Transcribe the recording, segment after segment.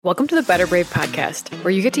Welcome to the Better Brave podcast, where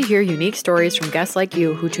you get to hear unique stories from guests like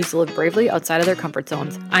you who choose to live bravely outside of their comfort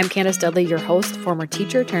zones. I'm Candace Dudley, your host, former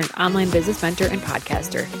teacher turned online business mentor and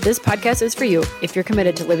podcaster. This podcast is for you if you're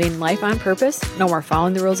committed to living life on purpose, no more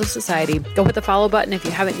following the rules of society. Go hit the follow button if you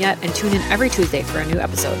haven't yet, and tune in every Tuesday for a new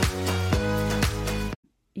episode.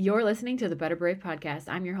 You're listening to the Better Brave podcast.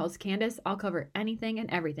 I'm your host, Candace. I'll cover anything and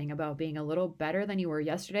everything about being a little better than you were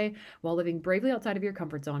yesterday while living bravely outside of your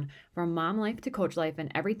comfort zone, from mom life to coach life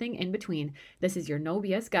and everything in between. This is your no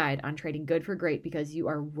BS guide on trading good for great because you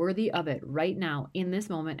are worthy of it right now in this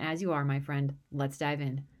moment as you are, my friend. Let's dive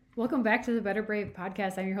in. Welcome back to the Better Brave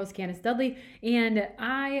podcast. I'm your host, Candace Dudley, and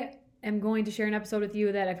I am going to share an episode with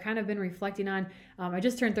you that I've kind of been reflecting on. I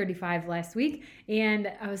just turned 35 last week,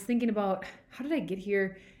 and I was thinking about how did I get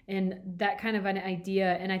here and that kind of an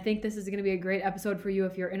idea. And I think this is going to be a great episode for you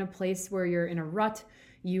if you're in a place where you're in a rut,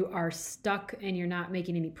 you are stuck and you're not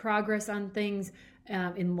making any progress on things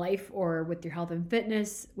in life or with your health and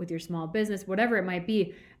fitness, with your small business, whatever it might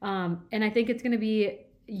be. And I think it's going to be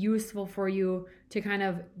useful for you to kind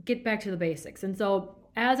of get back to the basics. And so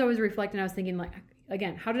as I was reflecting, I was thinking, like,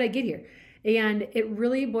 again, how did I get here? And it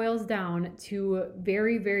really boils down to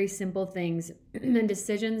very, very simple things and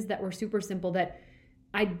decisions that were super simple that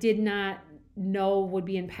I did not know would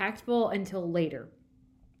be impactful until later.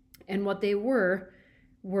 And what they were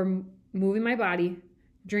moving my body,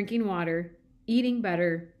 drinking water, eating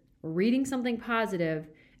better, reading something positive,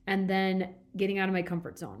 and then getting out of my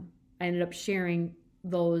comfort zone. I ended up sharing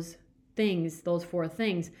those things, those 4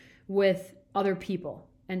 things, with other people.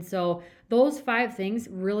 And so those 5 things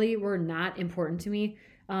really were not important to me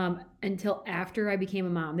until after I became a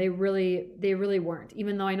mom. They really weren't,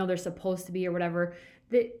 even though I know they're supposed to be or whatever.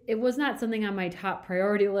 It was not something on my top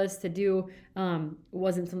priority list to do. It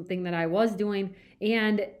wasn't something that I was doing.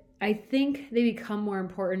 And I think they become more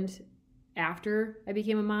important after I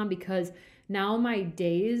became a mom, because now my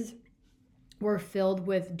days were filled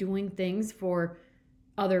with doing things for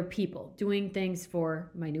other people, doing things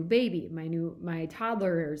for my new baby, my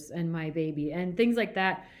toddlers and my baby and things like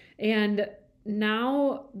that. And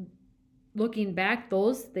now looking back,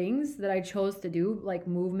 those things that I chose to do, like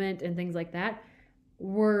movement and things like that,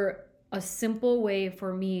 were a simple way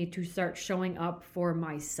for me to start showing up for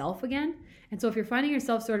myself again. And so if you're finding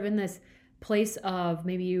yourself sort of in this place of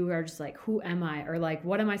maybe you are just like, who am I? Or like,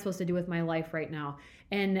 what am I supposed to do with my life right now?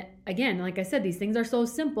 And again, like I said, these things are so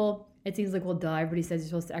simple. It seems like, well, duh, everybody says you're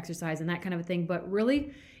supposed to exercise and that kind of a thing. But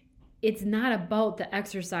really, it's not about the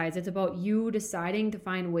exercise. It's about you deciding to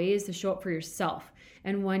find ways to show up for yourself.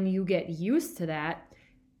 And when you get used to that,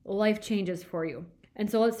 life changes for you. And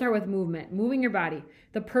so let's start with movement, moving your body.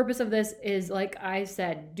 The purpose of this is, like I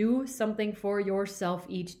said, do something for yourself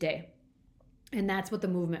each day. And that's what the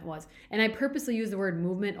movement was. And I purposely use the word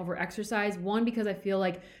movement over exercise. One, because I feel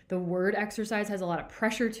like the word exercise has a lot of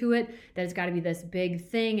pressure to it, that it's got to be this big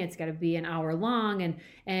thing. It's got to be an hour long.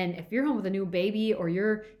 And if you're home with a new baby, or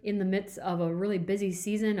you're in the midst of a really busy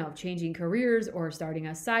season of changing careers or starting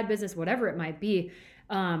a side business, whatever it might be,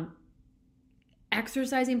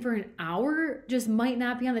 exercising for an hour just might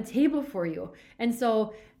not be on the table for you. And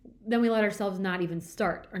so then we let ourselves not even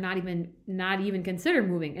start, or not even consider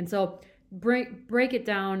moving. And so break it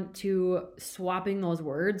down to swapping those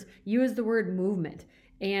words. Use the word movement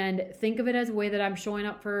and think of it as a way that I'm showing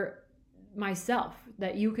up for myself,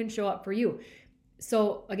 that you can show up for you.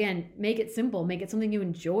 So again, make it simple. Make it something you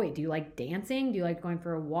enjoy. Do you like dancing? Do you like going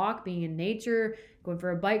for a walk, being in nature, going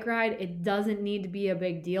for a bike ride? It doesn't need to be a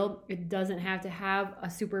big deal. It doesn't have to have a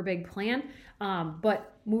super big plan,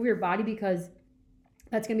 but move your body, because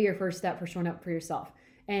that's going to be your first step for showing up for yourself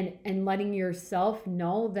and letting yourself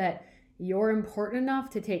know that you're important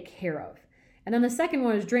enough to take care of. And then the second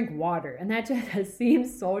one is drink water. And that just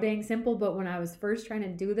seems so dang simple, but when I was first trying to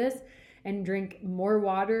do this and drink more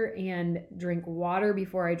water and drink water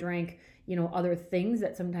before I drank, other things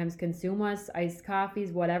that sometimes consume us, iced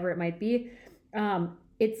coffees, whatever it might be,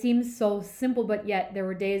 it seems so simple, but yet there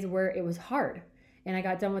were days where it was hard. And I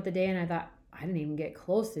got done with the day and I thought, I didn't even get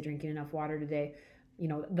close to drinking enough water today.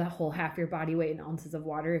 The whole half your body weight in ounces of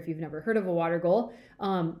water, if you've never heard of a water goal,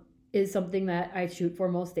 is something that I shoot for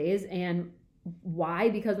most days. And why?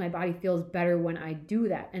 Because my body feels better when I do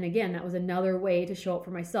that. And again, that was another way to show up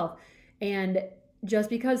for myself. And just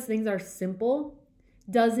because things are simple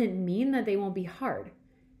doesn't mean that they won't be hard.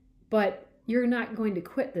 But you're not going to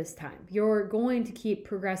quit this time. You're going to keep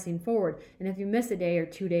progressing forward. And if you miss a day or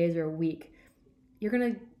 2 days or a week, you're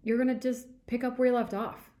gonna just pick up where you left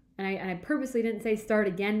off. And I purposely didn't say start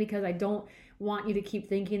again, because I don't want you to keep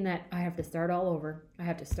thinking that I have to start all over.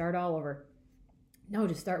 No,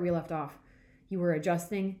 just start where you left off. You were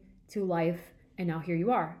adjusting to life And now here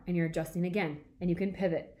you are, and you're adjusting again, and you can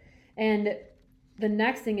pivot. And the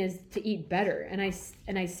next thing is to eat better. And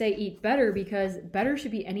I say eat better because better should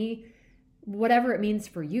be whatever it means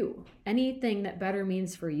for you. Anything that better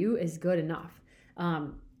means for you is good enough.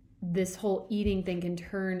 This whole eating thing can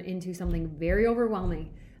turn into something very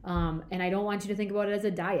overwhelming. And I don't want you to think about it as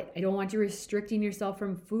a diet. I don't want you restricting yourself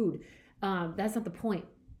from food. That's not the point.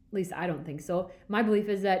 At least I don't think so. My belief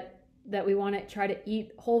is that we want to try to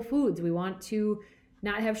eat whole foods. We want to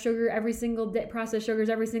not have sugar every single day, processed sugars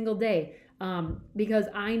every single day. Because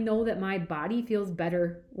I know that my body feels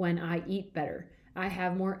better when I eat better. I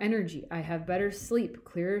have more energy. I have better sleep,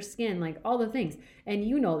 clearer skin, like all the things. And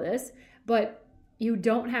you know this, but you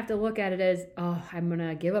don't have to look at it as, oh, I'm going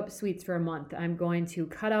to give up sweets for a month. I'm going to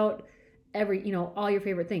cut out all your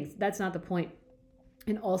favorite things. That's not the point.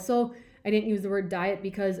 And also, I didn't use the word diet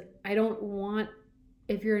because I don't want,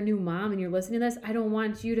 if you're a new mom and you're listening to this, I don't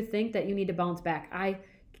want you to think that you need to bounce back. I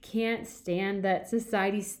can't stand that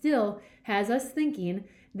society still has us thinking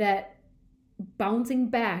that bouncing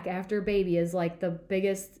back after a baby is like the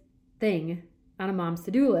biggest thing on a mom's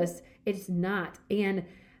to-do list. It's not. And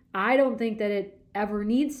I don't think that it ever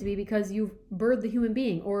needs to be, because you've birthed the human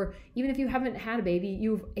being, or even if you haven't had a baby,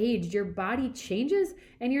 you've aged, your body changes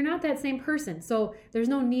and you're not that same person. So there's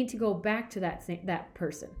no need to go back to that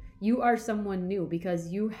person. You are someone new because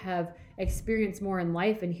you have experienced more in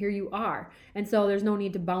life, and here you are. And so there's no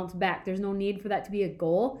need to bounce back. There's no need for that to be a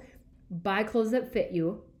goal. Buy clothes that fit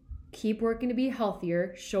you. Keep working to be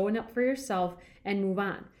healthier, showing up for yourself, and move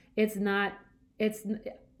on. Let's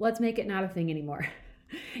make it not a thing anymore.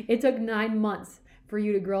 It took 9 months for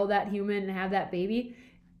you to grow that human and have that baby.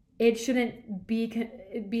 It shouldn't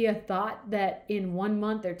be a thought that in 1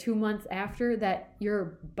 month or 2 months after that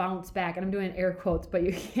you're bounced back. And I'm doing air quotes, but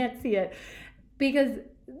you can't see it, because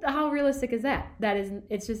how realistic is that?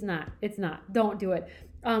 It's just not. It's not. Don't do it.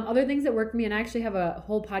 Other things that work for me, and I actually have a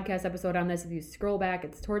whole podcast episode on this. If you scroll back,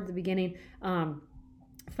 it's towards the beginning.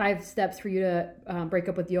 5 steps for you to break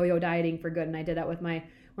up with yo-yo dieting for good. And I did that with one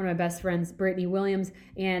of my best friends, Brittany Williams.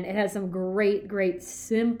 And it has some great,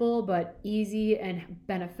 simple but easy and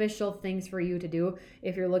beneficial things for you to do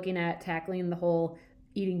if you're looking at tackling the whole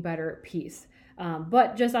eating better piece.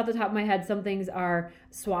 But just off the top of my head, some things are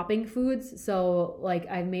swapping foods. So like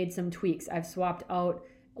I've made some tweaks. I've swapped out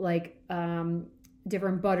like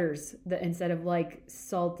different butters instead of like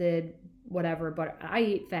salted whatever, but I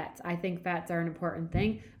eat fats. I think fats are an important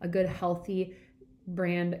thing. A good healthy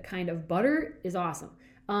brand kind of butter is awesome,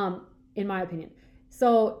 in my opinion.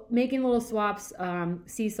 So making little swaps,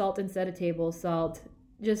 sea salt instead of table salt,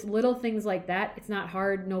 just little things like that. It's not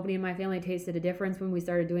hard. Nobody in my family tasted a difference when we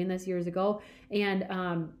started doing this years ago.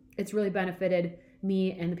 And it's really benefited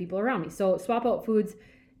me and the people around me. So swap out foods.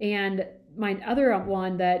 And my other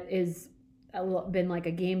one that is been like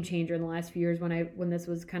a game changer in the last few years when this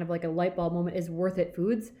was kind of like a light bulb moment is Worth It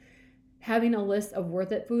foods. Having a list of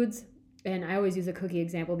Worth It foods, and I always use a cookie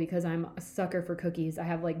example because I'm a sucker for cookies. I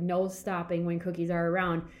have like no stopping when cookies are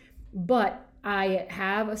around, but I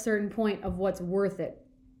have a certain point of what's worth it.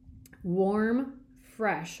 Warm,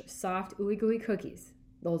 fresh, soft, ooey gooey cookies.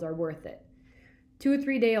 Those are worth it. 2 or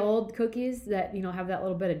 3 day old cookies that, have that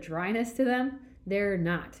little bit of dryness to them, they're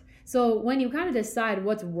not. So when you kind of decide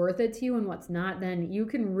what's worth it to you and what's not, then you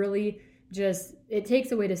can really it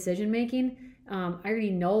takes away decision making. I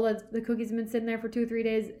already know that the cookies have been sitting there for 2 or 3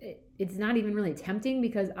 days. It's not even really tempting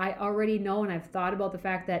because I already know, and I've thought about the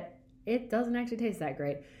fact that it doesn't actually taste that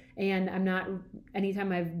great. And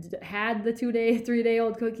anytime I've had the 2 day, 3 day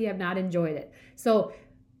old cookie, I've not enjoyed it. So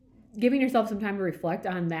giving yourself some time to reflect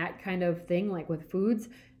on that kind of thing, like with foods,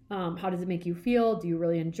 how does it make you feel? Do you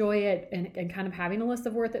really enjoy it? And kind of having a list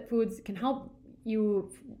of Worth It foods can help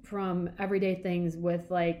you from everyday things with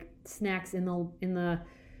like snacks in the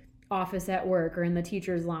office at work or in the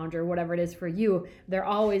teacher's lounge or whatever it is for you. They're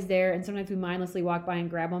always there, and sometimes we mindlessly walk by and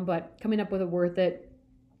grab them, but coming up with a Worth It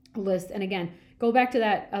list. And again, go back to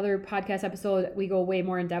that other podcast episode. We go way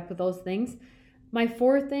more in depth with those things. My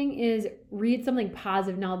 4th thing is read something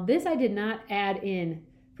positive. Now, this I did not add in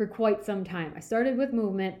for quite some time. I started with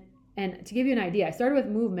movement, and to give you an idea, I started with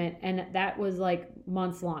movement, and that was like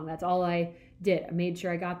months long. That's all I did. I made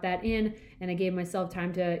sure I got that in, and I gave myself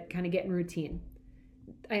time to kind of get in routine.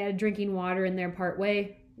 I added drinking water in there part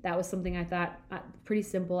way. That was something I thought pretty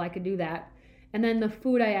simple. I could do that. And then the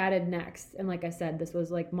food I added next. And like I said, this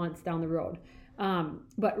was like months down the road.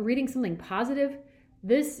 But reading something positive,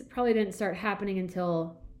 this probably didn't start happening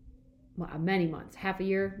until many months, half a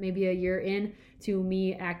year, maybe a year in to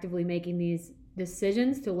me actively making these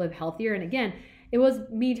decisions to live healthier. And again, it was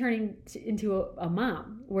me turning into a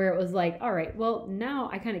mom, where it was like, all right, well, now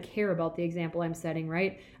I kind of care about the example I'm setting,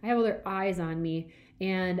 right? I have other eyes on me,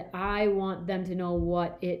 and I want them to know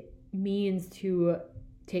what it means to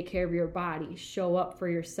take care of your body, show up for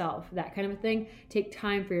yourself, that kind of a thing. Take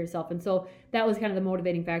time for yourself. And so that was kind of the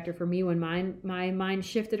motivating factor for me when my mind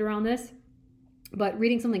shifted around this. But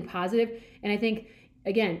reading something positive, and I think,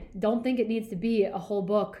 again, don't think it needs to be a whole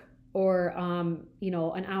book or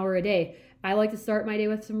an hour a day. I like to start my day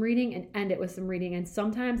with some reading and end it with some reading. And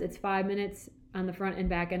sometimes it's 5 minutes on the front and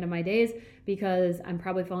back end of my days because I'm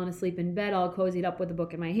probably falling asleep in bed all cozied up with a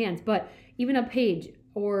book in my hands. But even a page,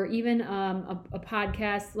 or even a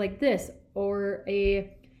podcast like this, or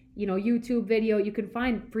a YouTube video, you can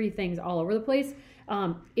find free things all over the place.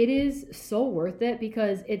 It is so worth it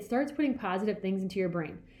because it starts putting positive things into your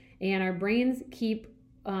brain, and our brains keep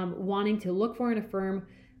wanting to look for and affirm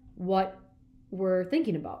what we're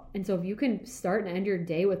thinking about. And so if you can start and end your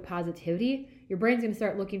day with positivity, your brain's going to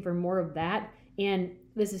start looking for more of that. And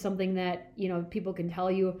this is something that people can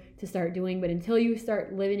tell you to start doing, but until you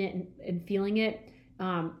start living it and feeling it,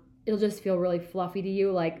 it'll just feel really fluffy to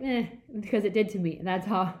you, like, because it did to me. That's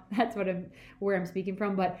where I'm speaking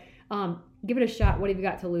from. But give it a shot. What have you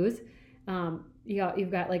got to lose?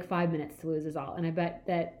 You've got like 5 minutes to lose is all. And I bet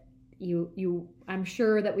that I'm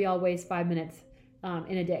sure that we all waste 5 minutes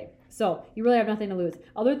in a day. So you really have nothing to lose.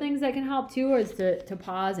 Other things that can help too is to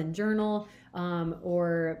pause and journal,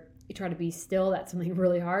 or you try to be still. That's something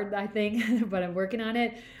really hard, I think, but I'm working on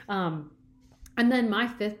it. And then my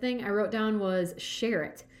fifth thing I wrote down was share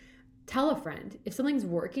it. Tell a friend. If something's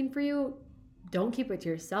working for you, don't keep it to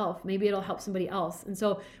yourself. Maybe it'll help somebody else. And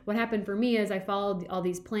so what happened for me is I followed all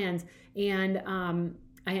these plans, and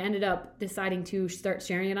I ended up deciding to start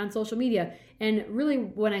sharing it on social media. And really,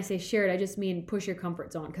 when I say share it, I just mean push your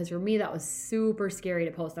comfort zone. Because for me, that was super scary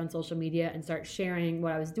to post on social media and start sharing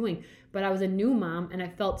what I was doing. But I was a new mom, and I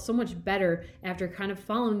felt so much better after kind of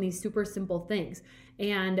following these super simple things.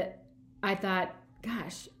 And I thought,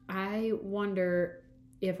 gosh, I wonder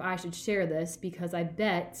if I should share this, because I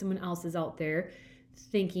bet someone else is out there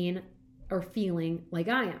thinking or feeling like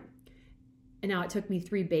I am. And now it took me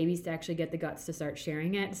 3 babies to actually get the guts to start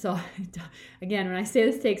sharing it. So again, when I say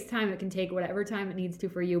this takes time, it can take whatever time it needs to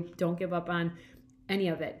for you. Don't give up on any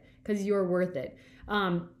of it, because you're worth it.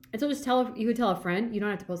 And so just you could tell a friend. You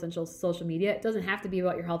don't have to post on social media. It doesn't have to be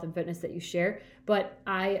about your health and fitness that you share, but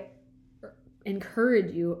I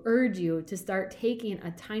urge you to start taking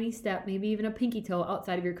a tiny step, maybe even a pinky toe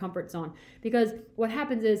outside of your comfort zone. Because what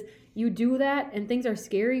happens is you do that and things are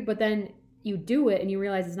scary, but then you do it and you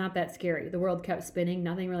realize it's not that scary. The world kept spinning.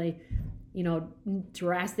 Nothing really,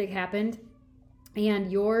 drastic happened.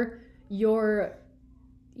 And your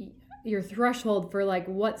threshold for like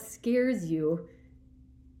what scares you,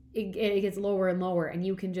 it gets lower and lower, and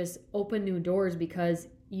you can just open new doors because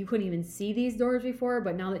you couldn't even see these doors before,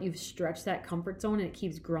 but now that you've stretched that comfort zone and it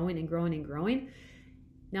keeps growing and growing and growing,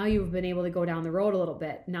 now you've been able to go down the road a little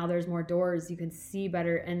bit. Now there's more doors, you can see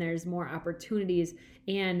better, and there's more opportunities.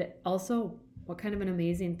 And also, what kind of an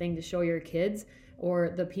amazing thing to show your kids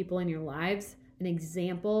or the people in your lives an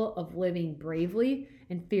example of living bravely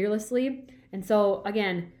and fearlessly. And so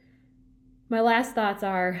again, my last thoughts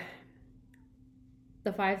are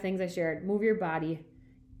the 5 things I shared. Move your body,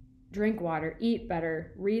 drink water, eat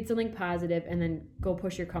better, read something positive, and then go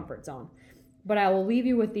push your comfort zone. But I will leave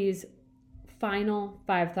you with these final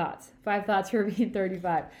 5 thoughts. 5 thoughts for being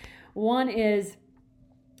 35. One is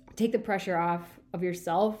take the pressure off of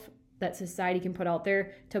yourself that society can put out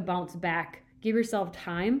there to bounce back. Give yourself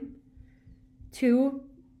time. 2,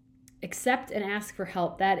 accept and ask for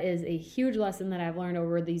help. That is a huge lesson that I've learned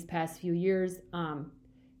over these past few years.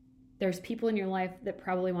 There's people in your life that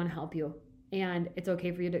probably want to help you. And it's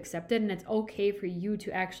okay for you to accept it, and it's okay for you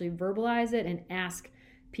to actually verbalize it and ask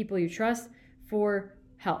people you trust for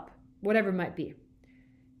help, whatever it might be.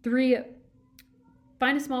 3,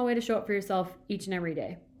 find a small way to show up for yourself each and every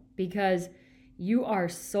day, because you are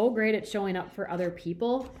so great at showing up for other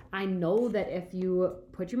people. I know that if you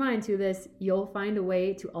put your mind to this, you'll find a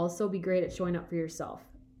way to also be great at showing up for yourself.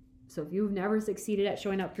 So if you've never succeeded at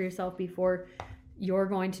showing up for yourself before, you're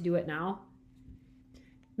going to do it now.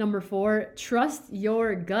 Number 4, trust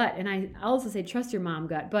your gut. And I also say trust your mom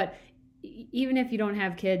gut. But even if you don't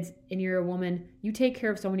have kids and you're a woman, you take care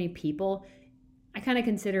of so many people. I kind of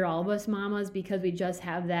consider all of us mamas because we just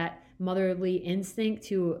have that motherly instinct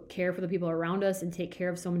to care for the people around us and take care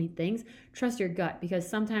of so many things. Trust your gut, because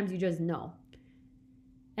sometimes you just know.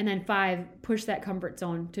 And then 5, push that comfort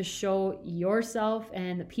zone to show yourself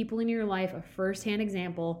and the people in your life a firsthand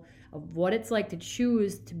example of what it's like to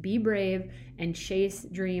choose to be brave and chase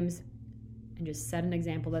dreams and just set an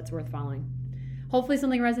example that's worth following. Hopefully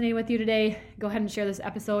something resonated with you today. Go ahead and share this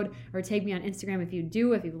episode or tag me on Instagram if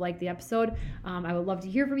you liked the episode. I would love to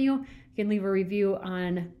hear from you. You can leave a review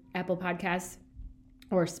on Apple Podcasts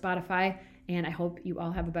or Spotify, and I hope you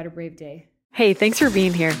all have a better brave day. Hey, thanks for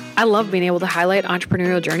being here. I love being able to highlight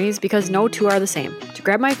entrepreneurial journeys because no two are the same. To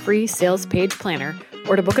grab my free sales page planner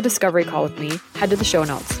or to book a discovery call with me, head to the show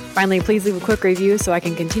notes. Finally, please leave a quick review so I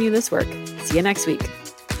can continue this work. See you next week.